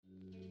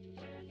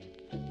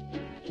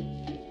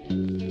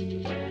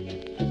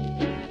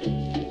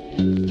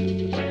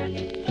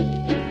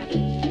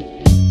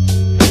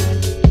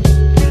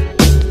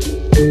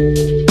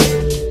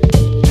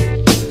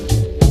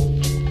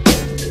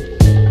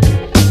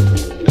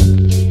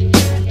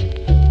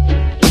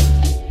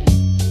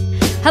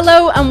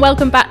Hello and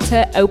welcome back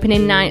to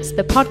Opening Nights,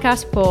 the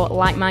podcast for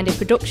like-minded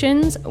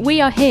productions. We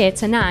are here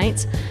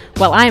tonight,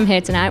 well I am here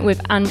tonight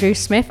with Andrew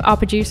Smith, our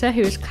producer,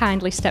 who has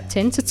kindly stepped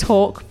in to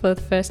talk for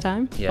the first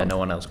time. Yeah, no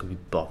one else could be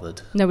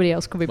bothered. Nobody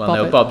else could be bothered.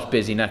 Well, no, Bob's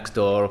busy next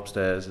door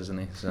upstairs, isn't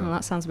he? So. Well,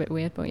 that sounds a bit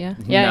weird, but yeah.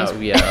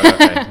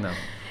 No.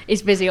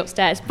 He's busy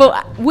upstairs.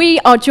 But we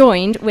are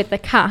joined with the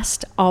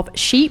cast of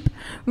Sheep,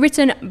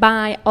 written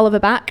by Oliver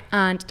Back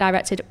and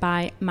directed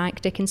by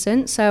Mike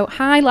Dickinson. So,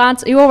 hi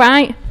lads, are you all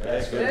right?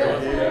 Yes,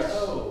 good.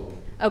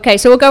 Okay,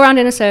 so we'll go around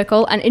in a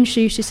circle and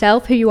introduce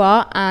yourself, who you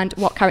are, and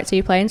what character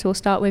you're playing. So we'll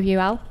start with you,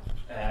 Al.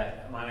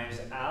 My name's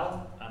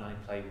Al, and I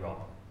play Rob.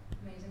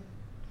 Amazing.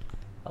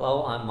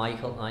 Hello, I'm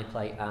Michael, and I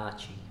play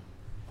Archie.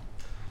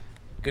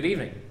 Good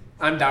evening.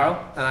 I'm Darryl,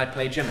 and I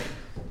play Jimmy.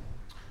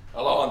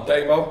 Hello, I'm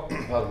Damo,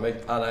 pardon me,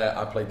 and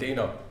I play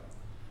Dino.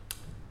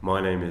 My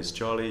name is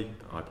Charlie,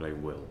 I play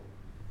Will.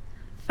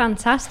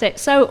 Fantastic.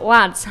 So,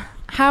 lads,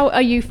 how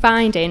are you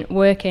finding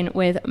working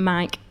with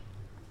Mike,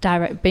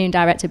 being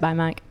directed by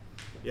Mike?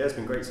 Yeah, it's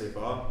been great so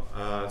far.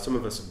 Some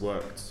of us have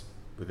worked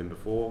with him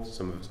before,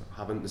 some of us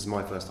haven't. This is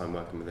my first time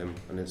working with him,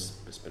 and it's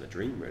been a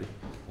dream, really,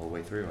 all the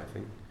way through, I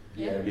think.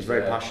 Yeah, he's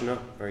very passionate,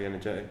 very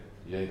energetic.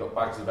 Yeah, he's got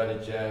bags of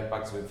energy,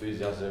 bags of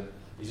enthusiasm.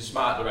 He's a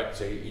smart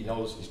director. He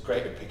knows he's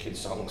great at picking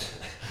songs.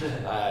 He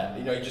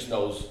just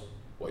knows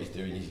what he's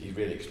doing. He's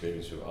really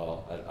experienced with it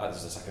all. And this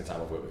is the second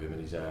time I've worked with him,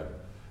 and he's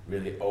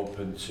really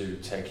open to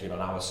taking on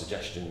our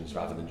suggestions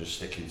rather than just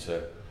sticking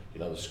to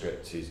the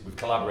script. We've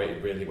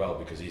collaborated really well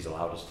because he's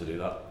allowed us to do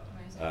that.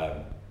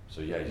 Amazing.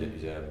 He's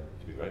been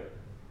great.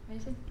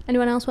 Amazing.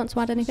 Anyone else want to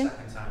add anything?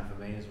 Second time for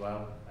me as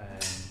well.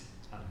 And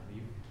for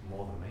you,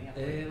 more than me, I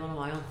think. What am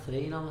I on?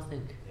 3 now, I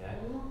think. Yeah.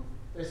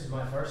 This is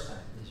my first time.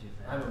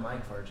 I'm a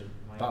Mike virgin.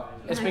 But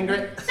Virgin. it's been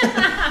great.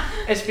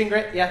 It's been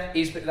great, yeah.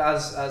 He's been,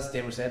 as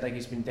Damo said,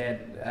 he's been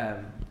dead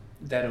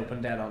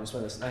open, dead honest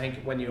with us. And I think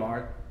when you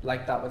are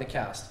like that with a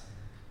cast,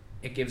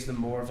 it gives them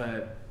more of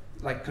a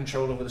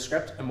control over the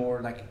script and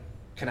more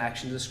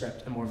connection to the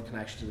script and more of a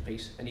connection to the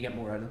piece, and you get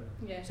more out of them.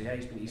 Yeah. So yeah,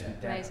 he's been dead.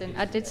 Amazing.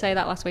 I did say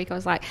that last week. I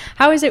was like,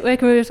 how is it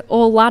working with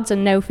all lads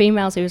and no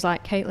females? He was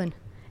like, Caitlin,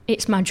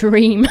 it's my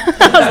dream. I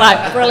was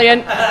like,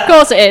 brilliant. Of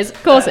course it is.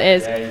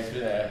 Yeah, he's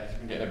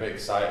been getting a bit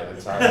excited at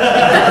times.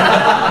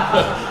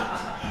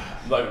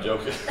 I'm not even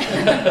joking.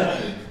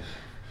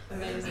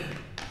 Amazing.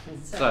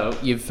 So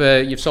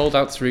you've sold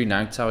out 3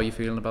 nights. How are you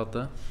feeling about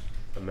that?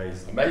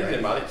 Amazing, man.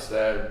 It's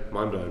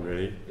mind blowing,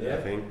 really. Yeah.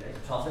 I think.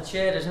 Profit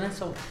share, isn't it?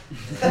 So,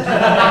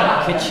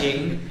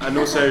 kitchen. And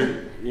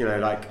also,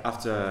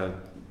 after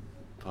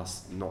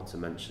us, not to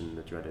mention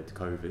the dreaded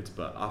COVID,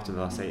 but after the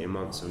last 18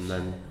 months, and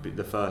then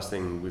the first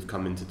thing we've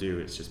come in to do,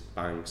 it's just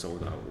bang,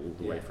 sold out all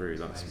the way through.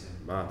 That's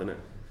mad, isn't it?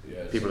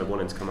 Yeah, people are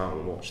wanting to come out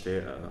and watch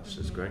theatre. That's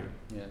just great.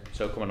 Yeah.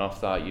 So coming off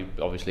that, it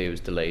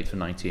was delayed for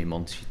 19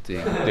 months.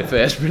 The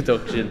first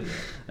production.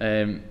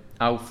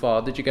 How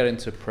far did you get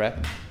into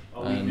prep?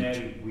 We ran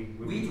it.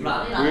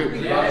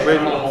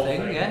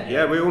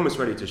 Yeah, we're almost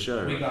ready to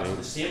show. We got to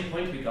the same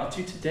point we got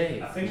to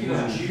today. I think it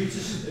was due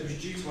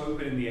to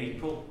open in the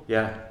April.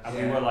 Yeah. And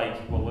we were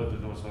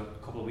there was a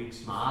couple of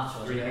weeks. March,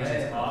 3 weeks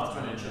into March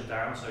when it shut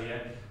down. So yeah,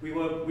 we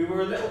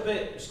were a little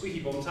bit squeaky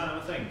bum time,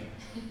 I think.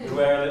 We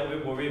were a little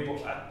bit worried,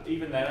 but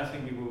even then I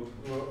think we were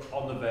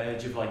on the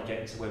verge of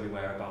getting to where we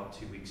were about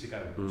 2 weeks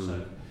ago.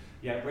 So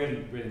yeah,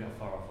 really not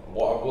far off at all.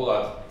 What I will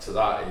add to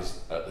that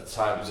is, at the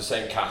time, it was the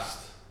same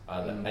cast.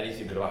 And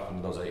anything could have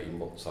happened in those 18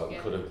 months. We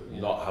could have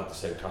not had the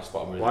same cast,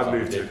 but I'm really I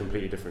moved to a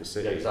completely different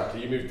city. Yeah,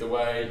 exactly. You moved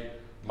away.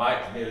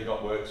 Mike nearly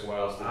got work somewhere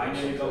else. I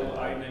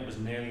was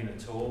nearly in a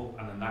tour,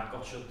 and then that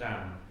got shut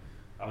down.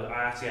 I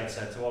actually had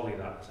said to Ollie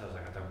that, so I was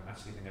like, I don't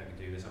actually think I can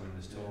do this. I'm in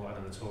this tour, and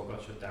then the tour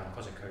got shut down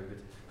because of COVID,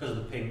 because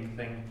of the pink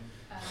thing.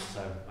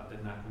 So that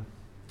didn't happen.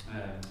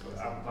 But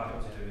I'm glad I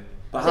got to do it.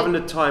 But having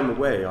the time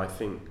away, I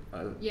think,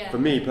 for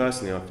me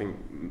personally, I think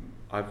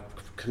I've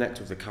connected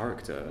with the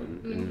character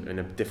in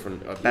a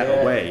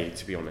better way,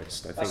 to be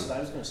honest. I That's think what I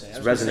was going to say. it's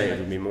resonated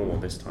with me more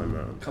this time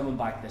around. Coming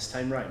back this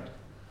time round,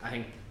 I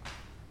think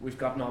we've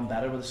gotten on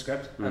better with the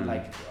script, and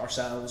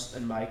ourselves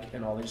and Mike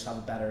and all, they just have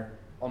a better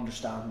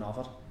understanding of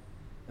it.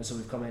 And so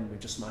we've come in, we've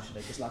just smashed it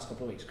out this last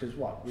couple of weeks. Because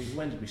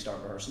when did we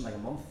start rehearsing? A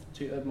month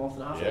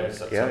and a half ago?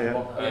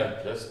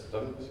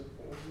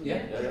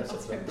 Yeah.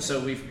 So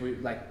we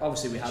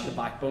obviously we had the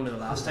backbone of the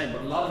last time,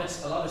 but a lot of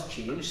it's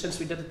changed since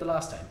we did it the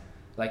last time.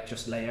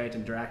 Just layout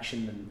and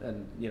direction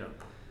and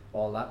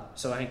all that.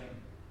 So I think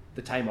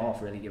the time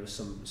off really gave us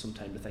some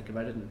time to think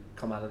about it and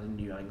come at it in a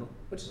new angle,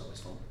 which is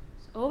always fun.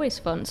 It's always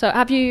fun. So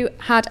have you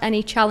had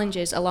any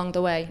challenges along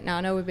the way? Now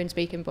I know we've been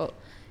speaking, but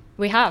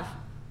we have.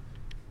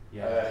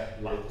 Yeah,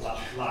 lines.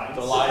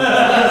 The lines.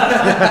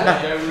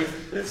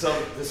 So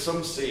there's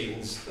some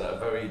scenes that are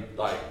very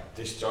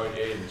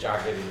disjointed and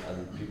jagged,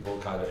 and people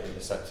kind of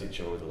intercept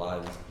each other with the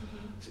lines.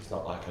 So it's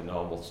not like a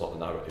normal sort of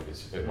narrative.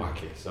 It's a bit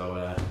wacky.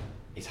 So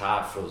it's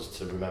hard for us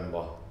to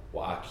remember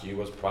what our cue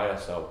was prior.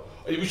 So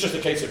it was just a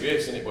case of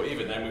yes, isn't it? But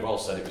even then, we've all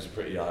said it was a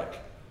pretty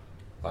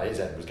Like his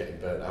head was getting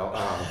burnt out.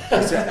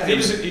 It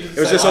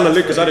was just on a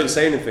loop because I didn't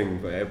say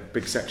anything, but a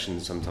big section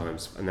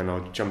sometimes, and then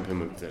I'd jump in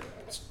with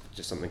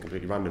just something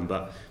completely random.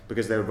 But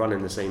because they were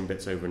running the same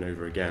bits over and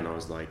over again, I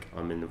was like,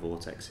 I'm in the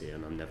vortex here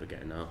and I'm never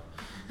getting out.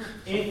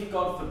 If,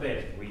 God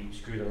forbid, we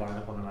screw the line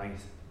up on the night,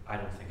 I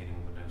don't think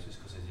anyone would notice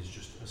because it is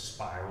just a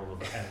spiral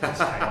of endless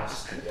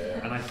chaos.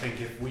 And I think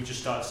if we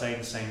just start saying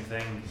the same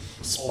thing,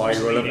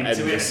 Spiral of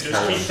endless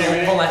chaos. Keep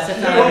doing it.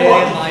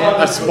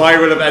 A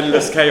spiral of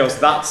endless chaos.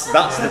 That's the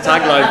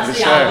tagline for the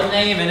show. That's the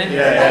name, innit?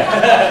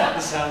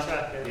 The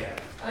soundtrack. Yeah.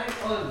 I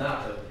think other than that,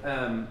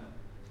 though,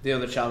 the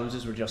other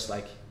challenges were just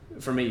like,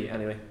 for me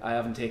anyway, I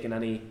haven't taken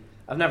any.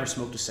 I've never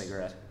smoked a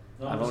cigarette.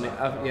 We're all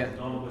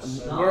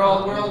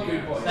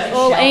good boys.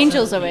 All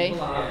angels are we?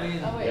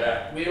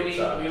 Yeah.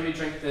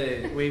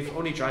 We've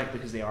only drank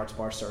because the arts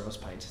bar serve us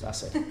pints.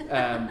 That's it.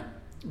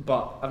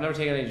 But I've never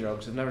taken any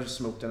drugs. I've never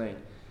smoked any.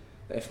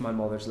 If my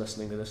mother's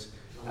listening to this,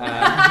 it's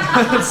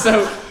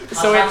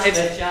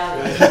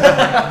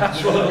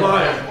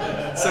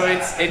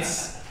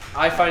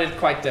I find it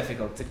quite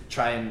difficult to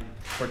try and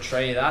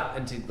portray that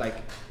and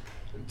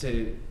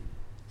to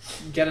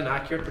get an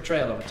accurate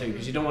portrayal of it too,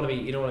 because you don't want to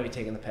be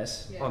taking the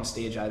piss on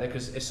stage either,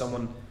 because if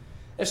someone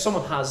has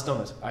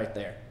done it out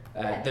there,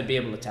 they'd be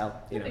able to tell,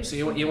 so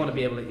you want to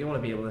be able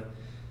to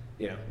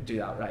do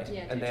that right.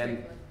 And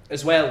then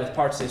as well with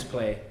parts of this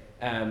play,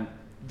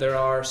 there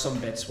are some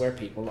bits where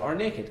people are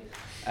naked,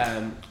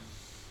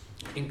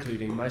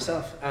 including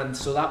myself, and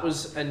so that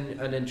was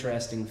an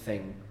interesting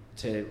thing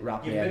to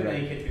wrap my head around.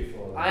 Naked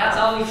before. I had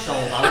always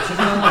sold out to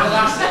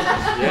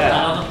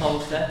on the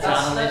poster,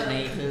 Channel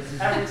naked.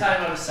 Every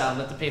time I was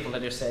selling it, the people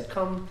that just said,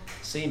 "Come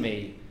see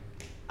me,"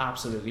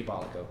 absolutely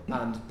bollico,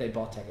 and they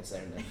bought tickets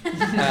there and then.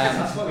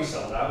 That's what we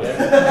sold out.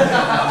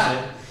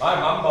 My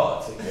mum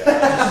bought a ticket.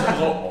 I said,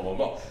 "Look,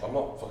 Mum, I'm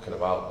not fucking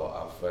about,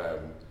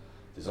 but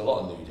there's a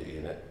lot of nudity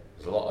in it.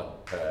 There's a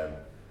lot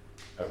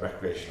of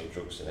recreational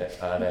drugs in it,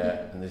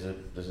 and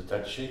there's a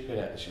dead sheep in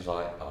it." And she's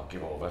like, "I'll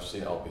give over. I've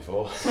seen it all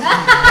before."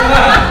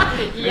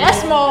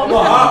 Yes, Mum.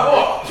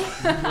 What?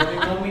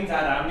 When my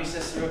dad and my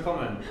sister were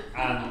coming,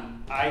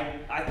 and I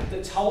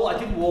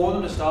did warn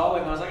them to start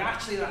with, and I was like,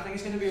 actually, I think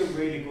it's going to be a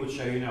really good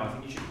show. I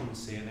think you should come and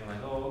see it. And they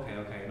went, "Oh, okay."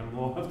 And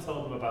I've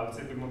told them about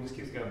it, but Mum just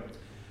keeps going,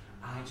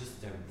 "I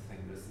just don't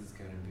think this is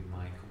going to be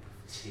my cup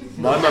of tea."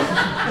 My mum.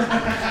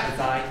 Because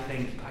I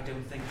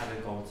don't think I'd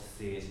have gone to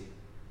see it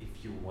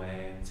if you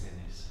weren't in it.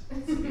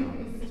 To be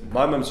honest.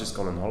 My mum's just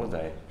gone on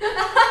holiday.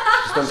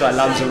 She's gone to like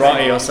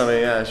Lanzarote or something.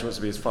 Yeah, she wants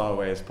to be as far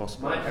away as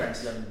possible. My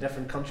parents live in a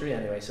different country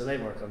anyway, so they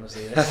weren't going to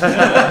see this.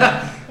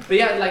 But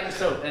yeah,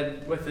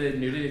 with the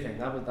nudity thing,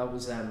 that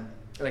was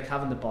like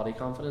having the body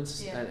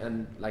confidence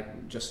and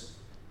like just,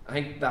 I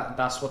think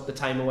that's what the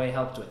time away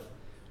helped with,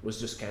 was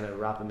just kind of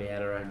wrapping my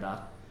head around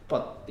that.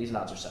 But these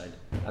lads are sound,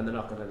 and they're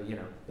not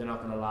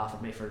gonna laugh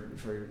at me for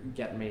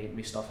getting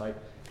me stuff out.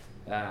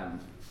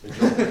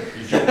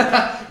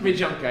 Me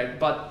junk out,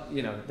 but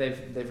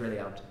they've really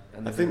helped,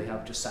 and they've really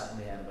helped just sat in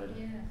my head about it.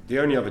 Yeah. The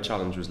only other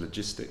challenge was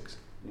logistics,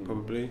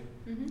 probably.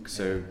 Mm-hmm.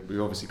 So we've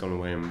obviously gone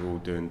away and we're all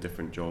doing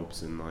different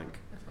jobs and like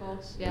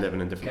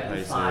living in different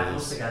places. Five of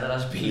us together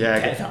has been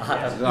like,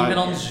 even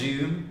on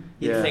Zoom,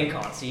 you'd think,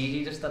 "Oh, it's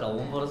easy just at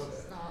home," but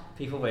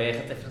people work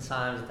at different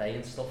times of day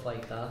and stuff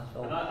like that.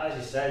 So. And as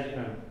you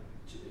said,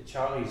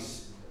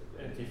 Charlie's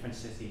in a different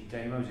city.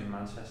 Damo's in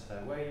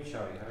Manchester. Where are you,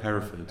 Charlie?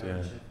 Hereford,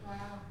 yeah.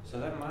 Wow. So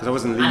that because I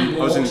wasn't and he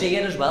walks leaving.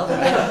 here as well.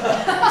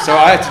 So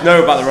I had to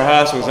know about the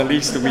rehearsals at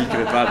least a week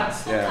in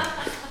advance. Yeah.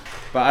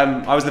 But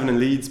I was living in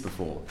Leeds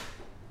before,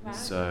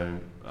 so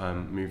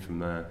moved from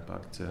there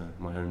back to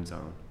my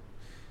hometown.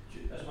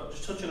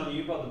 Just touching on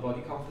you about the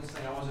body confidence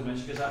thing, I wanted to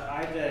mention, because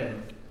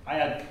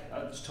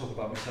I'll just talk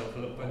about myself a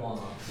little bit.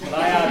 But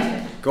I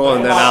had Go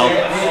on then, Al.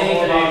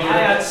 I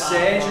had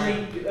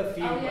surgery a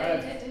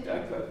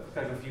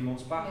few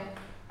months back,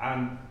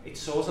 and it's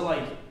sort of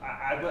like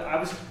I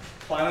was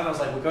planning. I was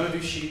like, we're going to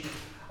do sheep.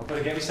 I've got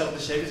to get myself the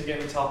shavers and get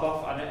my top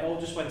off, and it all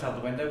just went out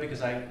the window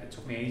because it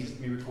took me ages.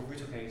 My recovery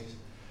took ages.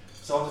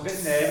 So I was a bit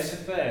nervous at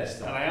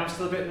first, and I am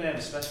still a bit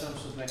nervous, especially when I'm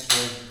supposed to next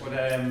week. But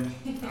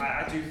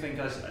I do think,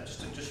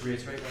 just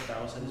reiterate what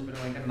Darryl said, it's been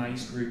like a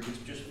nice group. It's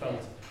just felt,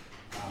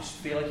 you just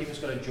feel like you've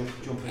just got to jump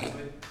into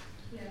it.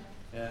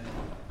 Yeah.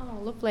 Oh,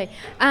 lovely.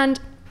 And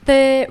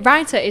the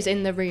writer is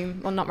in the room,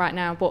 well, not right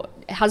now, but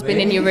it has been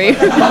in your room.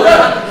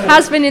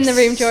 Has been in the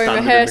room during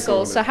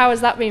rehearsal. So how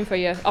has that been for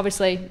you?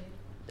 Obviously,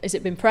 has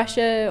it been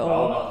pressure or?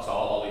 No, not at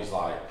all. He's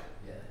like,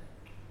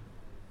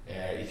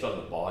 he's on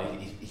the ball.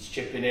 He's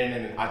chipping in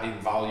and adding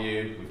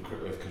value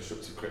with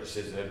constructive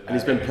criticism. And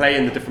he's been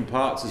playing the different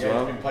parts as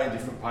well. He's been playing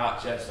different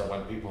parts, so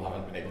when people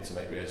haven't been able to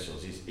make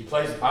rehearsals, he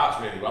plays the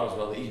parts really well as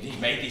well. He's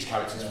made these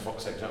characters for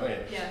fuck's sake, do you know what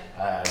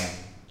I mean?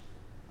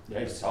 Yeah,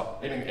 he's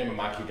top. Him and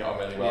Mikey get on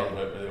really well,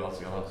 work really well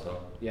together. So.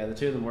 Yeah, the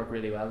two of them work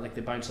really well. Like,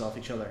 they bounce off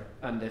each other,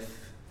 and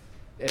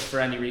if for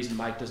any reason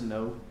Mike doesn't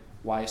know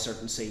why a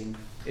certain scene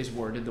is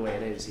worded the way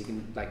it is, he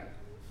can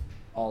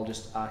all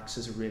just acts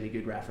as a really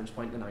good reference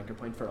point and an anchor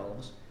point for all of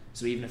us.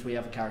 So even if we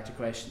have a character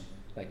question,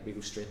 Like we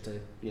go straight to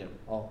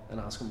and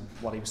ask him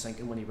what he was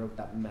thinking when he wrote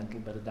that mental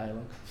bit of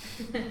dialogue.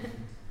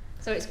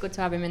 So it's good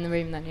to have him in the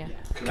room then, yeah.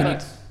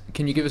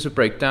 Can you give us a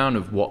breakdown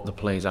of what the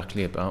play is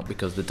actually about?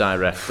 Because the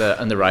director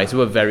and the writer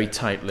were very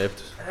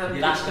tight-lipped.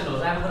 You're asking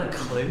us, I haven't got a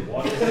clue.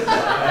 What is it?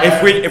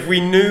 If we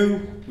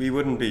knew, we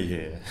wouldn't be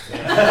here. The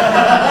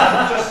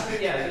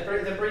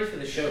brief for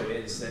the show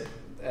is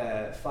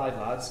that 5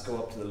 lads go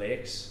up to the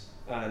lakes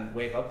and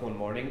wake up one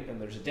morning and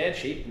there's a dead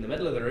sheep in the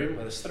middle of the room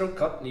with his throat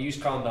cut and a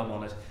used condom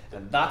on it,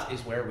 and that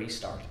is where we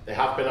start. They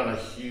have been on a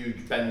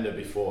huge bender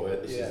before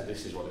it.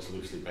 This is what it's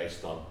loosely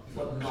based on.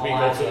 But Because we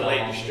go to the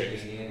Lake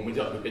District and we've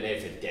been here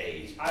for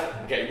days.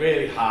 We're getting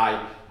really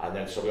high, and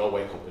then so we all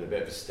wake up in a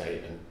bit of a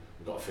state and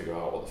we've got to figure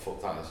out what the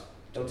fuck that is.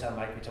 Don't tell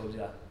Mike we told you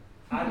that.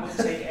 I would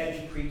take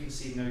any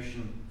preconceived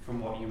notion from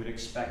what you would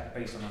expect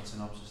based on that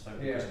synopsis, though,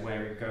 because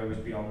where it goes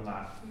beyond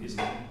that isn't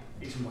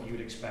what you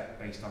would expect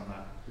based on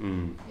that.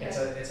 It's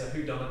a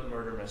whodunit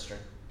murder mystery.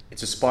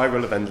 It's a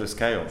spiral of endless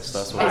chaos.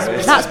 That's what it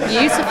is. That's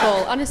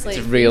beautiful, honestly.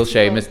 It's a real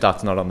shame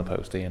that's not on the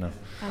poster, I know.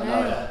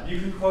 You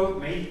can quote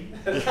me,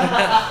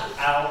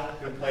 Al,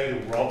 who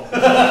played Rob.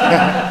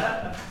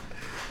 But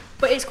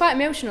it's quite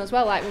emotional as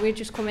well. Like we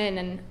just come in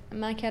and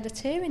Mike had a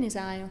tear in his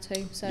eye or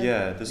two. So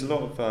Yeah, there's a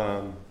lot of.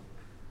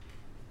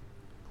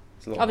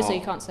 Obviously,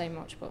 you can't say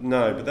much, but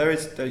no, but there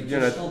is.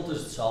 Just stubbed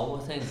his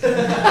toe, I think.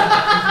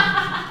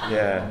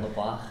 Yeah. On the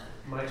back.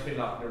 Mike's been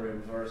locked in a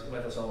room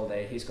with us all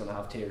day. He's going to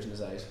have tears in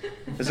his eyes.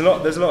 There's a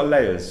lot of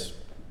layers,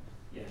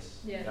 Yes.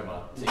 yeah.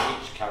 To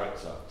each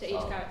character. To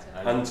each character.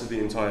 and to the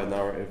entire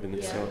narrative in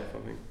itself. I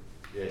think.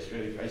 Yeah, it's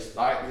really great. It's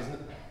like, isn't it?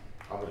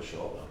 I'm going to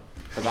show up now.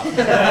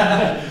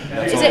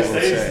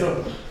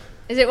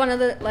 Is it one of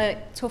the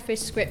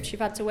toughest scripts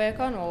you've had to work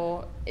on,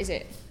 or is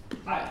it?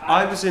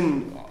 I was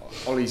in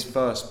Ollie's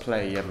first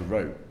play he ever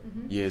wrote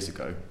years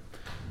ago.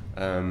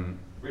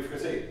 Brief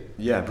critique?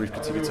 Yeah, Brief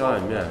Critique of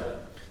Time. Yeah.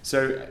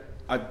 So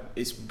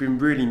it's been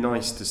really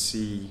nice to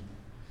see.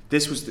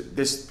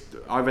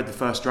 I read the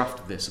first draft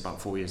of this about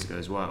 4 years ago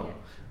as well,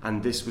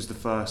 and this was the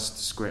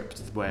first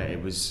script where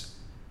it was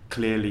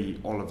clearly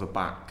Oliver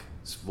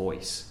Back's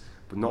voice,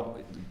 but not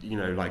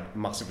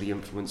massively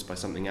influenced by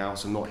something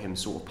else, and not him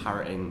sort of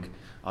parroting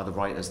other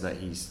writers that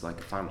he's like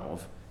a fan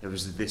of.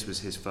 This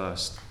was his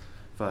first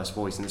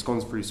voice, and it's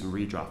gone through some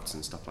redrafts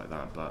and stuff like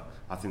that. But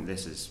I think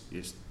this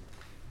is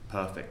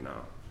perfect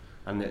now,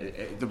 and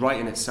the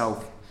writing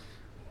itself,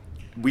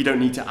 we don't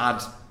need to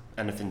add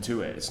anything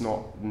to it. It's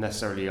not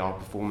necessarily our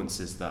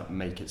performances that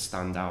make it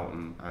stand out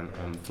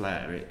and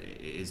flair. It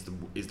is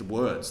the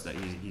words that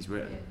he's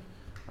written.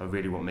 I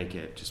really want to make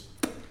it just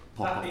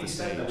pop off the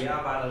stage. That we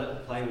have had a little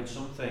play with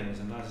some things,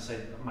 and as I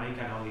said, Mike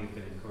and Ollie have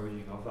been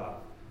encouraging of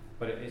that.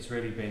 But it's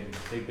really been,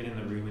 they've been in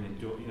the room and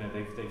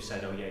they've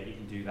said, oh yeah, you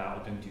can do that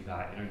or don't do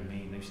that, you know what I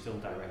mean? They've still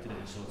directed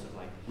any sort of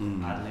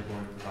ad-lib or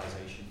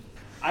improvisation.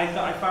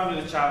 I found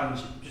it a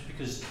challenge just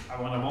because I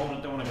don't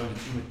want to go into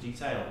too much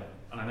detail,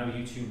 and I know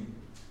you two,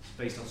 it's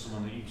based on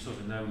someone that you sort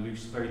of know,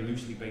 very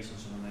loosely based on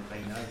someone that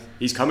they know.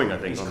 He's coming, I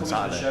think, on Saturday. He's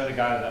coming to the show, the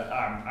guy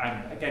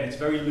that again, it's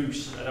very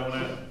loose, I don't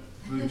want to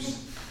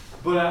loose.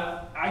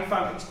 But I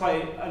found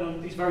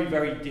he's very,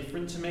 very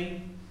different to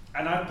me,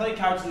 and I've played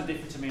characters that are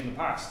different to me in the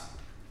past.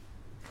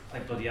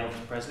 Like bloody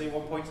Elvis Presley at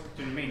one point, do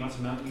you know what I mean? That's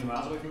a million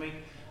miles away from me.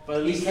 But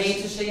at least he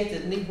came to see it,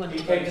 didn't he?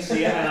 He came to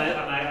see it,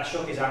 and I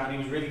shook his hand, and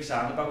he was really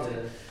excited about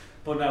it.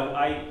 But no,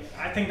 I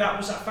think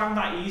I found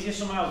that easier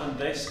somehow than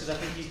this, because I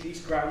think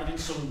he's grounded in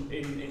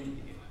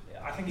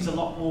I think he's a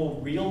lot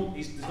more real.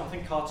 There's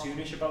nothing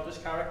cartoonish about this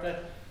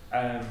character,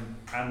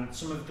 and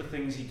some of the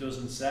things he does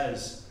and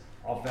says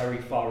are very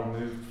far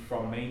removed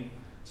from me.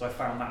 So I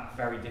found that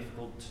very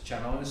difficult to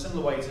channel in a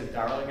similar way to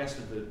Daryl, I guess,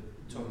 with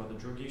talking about the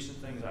drug use and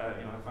things. I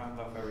found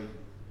that very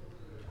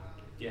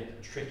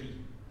tricky.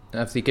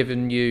 Have they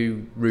given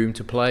you room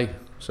to play?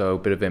 So a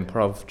bit of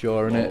improv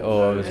during it,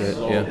 or is it?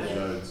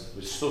 Loads.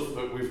 There's stuff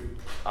that we've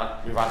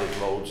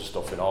added loads of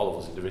stuff in all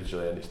of us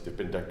individually, and they've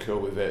been dead cool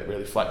with it,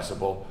 really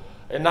flexible,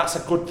 and that's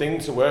a good thing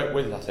to work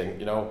with. I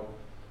think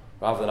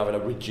rather than having a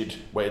rigid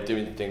way of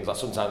doing things. Like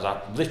sometimes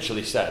I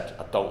literally said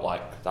I don't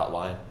like that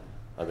line,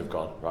 and they've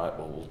gone right.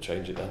 Well, we'll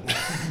change it then.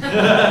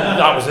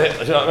 That was it.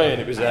 You know what I mean?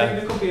 It was. I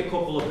think there could be a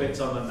couple of bits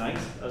on the night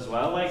as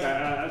well. Like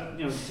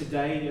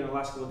today, the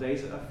last couple of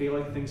days, I feel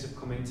like things have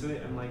come into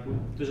it, and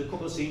there's a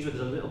couple of scenes where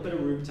there's a little bit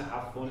of room to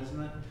have fun, isn't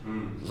there?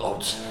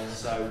 Loads.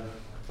 So,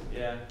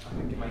 yeah, I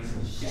think it might.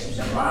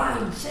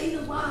 Say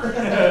the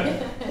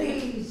line,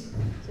 please.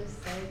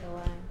 Just say the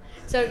line.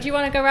 So, do you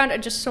want to go around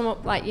and just sum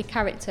up your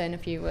character in a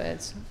few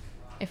words,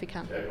 if you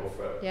can? Yeah, go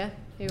for it. Yeah.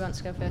 Who wants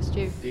to go first?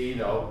 You.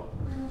 Dino.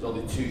 There's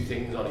only two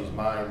things on his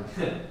mind: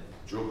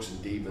 drugs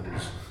and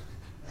demons.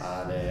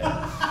 And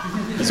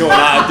he's all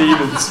out of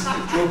demons.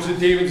 Drugs and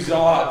demons. He's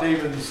all out of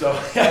demons. So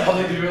yeah, I'll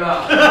leave you with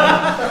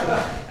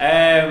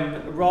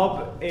that.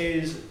 Rob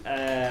is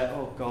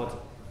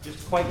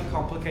just quite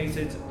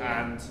complicated,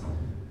 and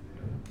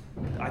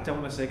I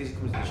don't want to say because he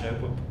comes to the show,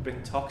 but a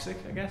bit toxic,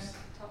 I guess.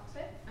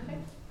 Toxic. Okay.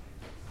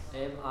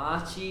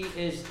 Archie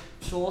is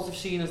sort of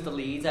seen as the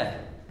leader,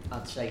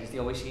 I'd say, because they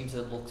always seem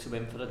to look to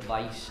him for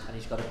advice, and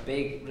he's got a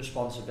big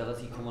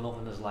responsibility coming up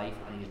in his life,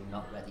 and he's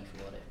not ready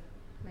for it.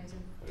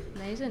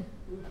 Amazing.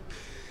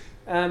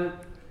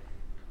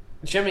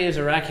 Jimmy is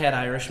a rackhead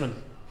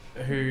Irishman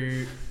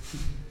who...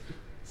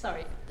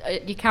 Sorry,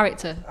 your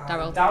character,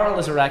 Daryl. Daryl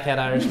is a rackhead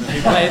Irishman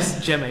who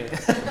plays Jimmy.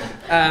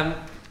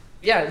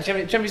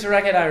 Jimmy's a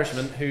rackhead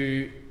Irishman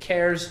who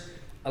cares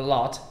a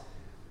lot,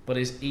 but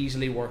is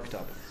easily worked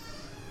up.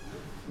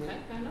 Okay,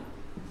 fair enough.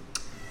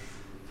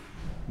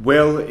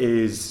 Will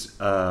is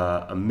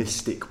a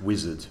mystic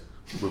wizard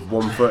with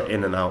one foot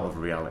in and out of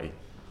reality.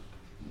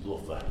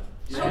 Love that.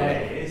 Yeah,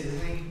 it is,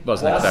 isn't he?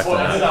 Wasn't expecting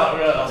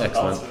that.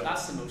 Excellent.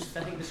 That's the most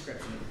fitting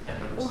description.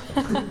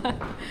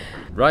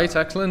 Right,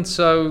 excellent.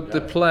 So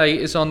the play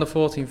is on the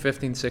 14th,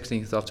 15th,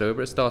 16th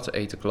October. It starts at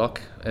 8 o'clock.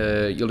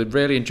 You'll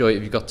really enjoy it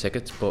if you've got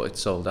tickets, but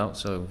it's sold out.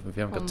 So if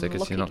you haven't got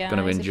tickets, you're not going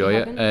to enjoy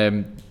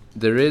it.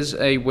 There is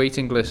a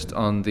waiting list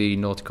on the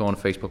Naughty Corner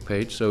Facebook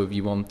page. So if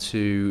you want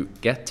to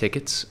get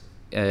tickets,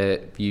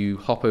 if you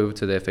hop over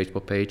to their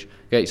Facebook page,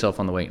 get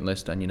yourself on the waiting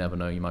list, and you never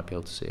know, you might be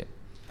able to see it.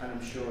 And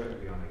I'm sure it'll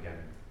be on again.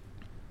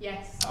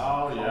 Yes.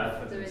 Oh yeah.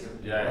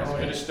 Yeah, it's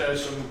going to stir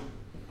some.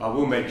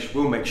 We'll make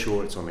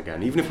sure it's on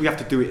again, even if we have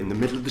to do it in the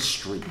middle of the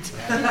street.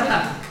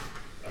 I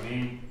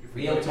mean, if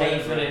we We'll go to pay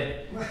for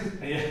Edinburgh-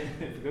 it.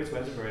 Yeah, if we go to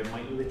Edinburgh, it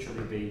might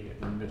literally be in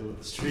the middle of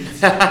the street.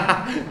 And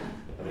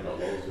we've got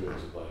loads of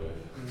rooms to play with.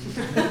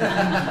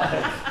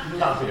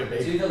 That'd be a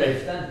big, Do the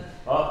lift then.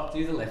 Oh,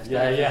 Do the lift.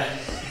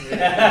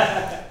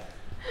 yeah.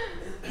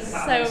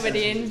 So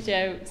many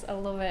in-jokes. I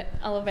love it.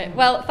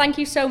 Well, thank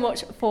you so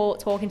much for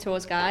talking to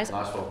us, guys.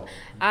 Nice one.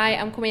 I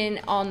am coming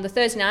on the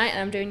Thursday night and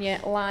I'm doing your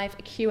live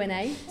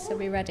Q&A, so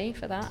be ready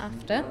for that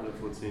after. I look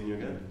forward to seeing you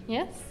again.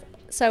 Yes.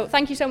 So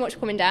thank you so much for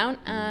coming down,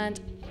 and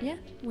yeah,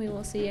 we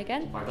will see you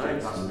again.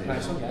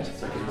 Nice one, guys.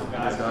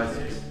 Thanks,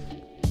 guys.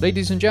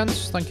 Ladies and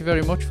gents, thank you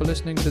very much for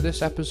listening to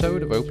this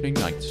episode of Opening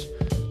Nights.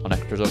 Our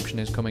next production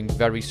is coming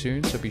very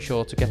soon, so be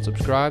sure to get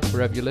subscribed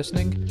wherever you're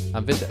listening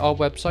and visit our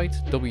website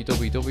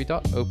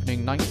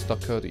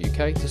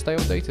www.openingnights.co.uk to stay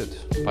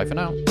updated. Bye for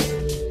now.